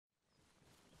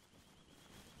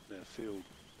field.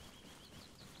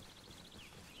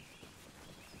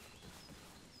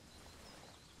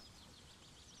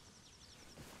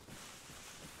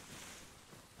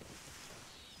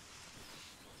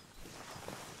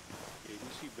 Yeah, you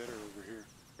see better over here.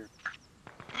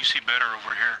 You see better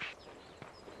over here.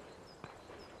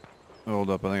 Hold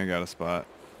up, I think I got a spot.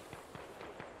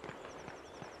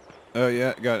 Oh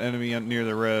yeah, got enemy near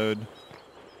the road.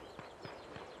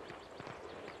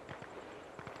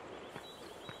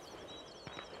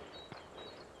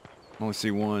 Only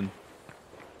see one.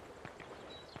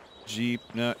 Jeep,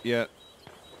 not yet.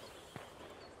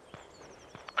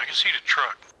 I can see the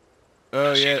truck.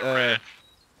 Oh I see the yeah. red.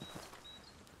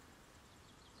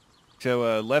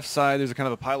 So left side, there's a kind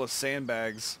of a pile of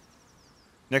sandbags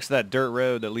next to that dirt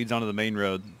road that leads onto the main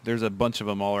road. There's a bunch of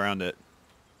them all around it.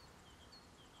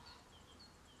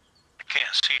 I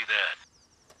can't see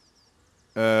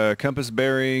that. Compass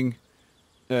bearing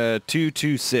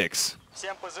 226.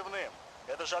 Всем позывным.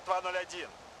 Это жатва 01.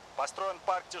 Построен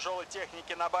парк тяжелой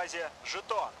техники на базе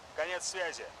Жетон. Конец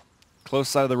связи. Close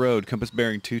side of the road, compass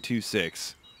bearing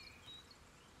 226.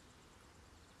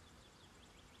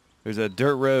 There's a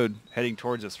dirt road heading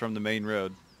towards us from the main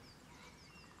road.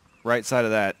 Right side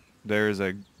of that, there's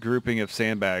a grouping of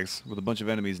sandbags with a bunch of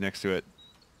enemies next to it.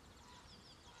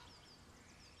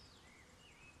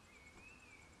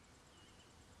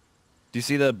 Do you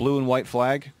see the blue and white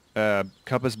flag?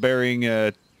 Compass bearing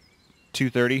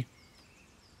 230.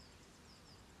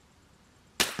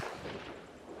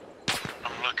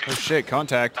 I'm looking. Oh shit,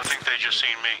 contact. I think they just seen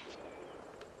me.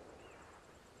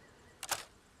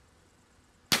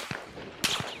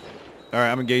 Alright,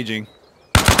 I'm engaging.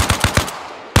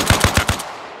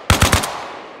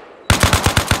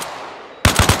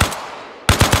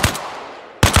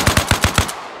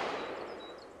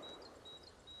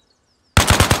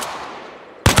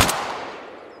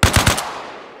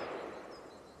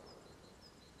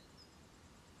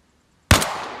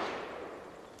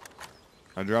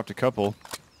 I dropped a couple.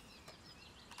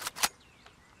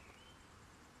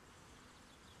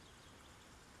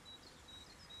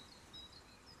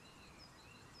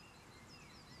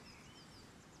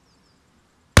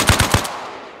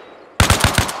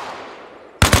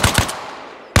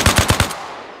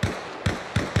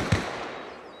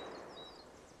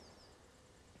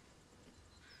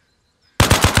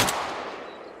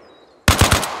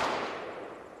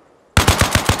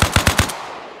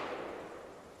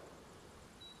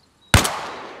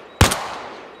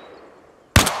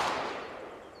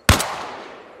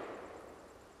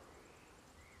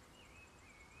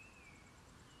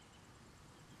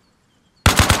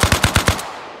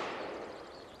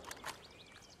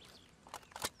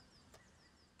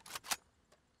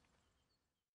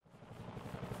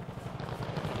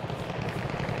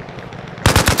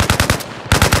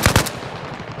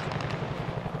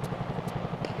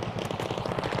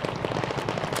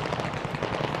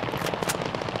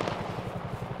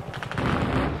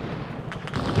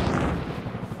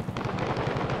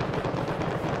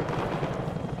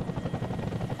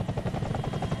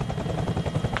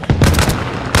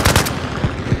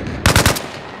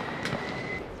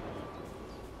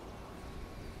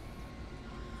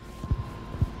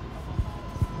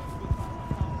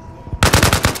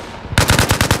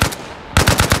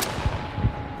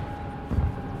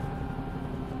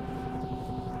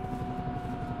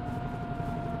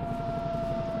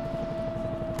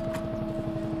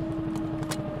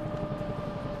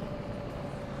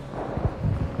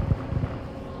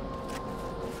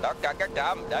 Tất cả các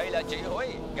trạm, đây là chỉ huy,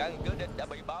 căn cứ địch đã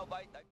bị bao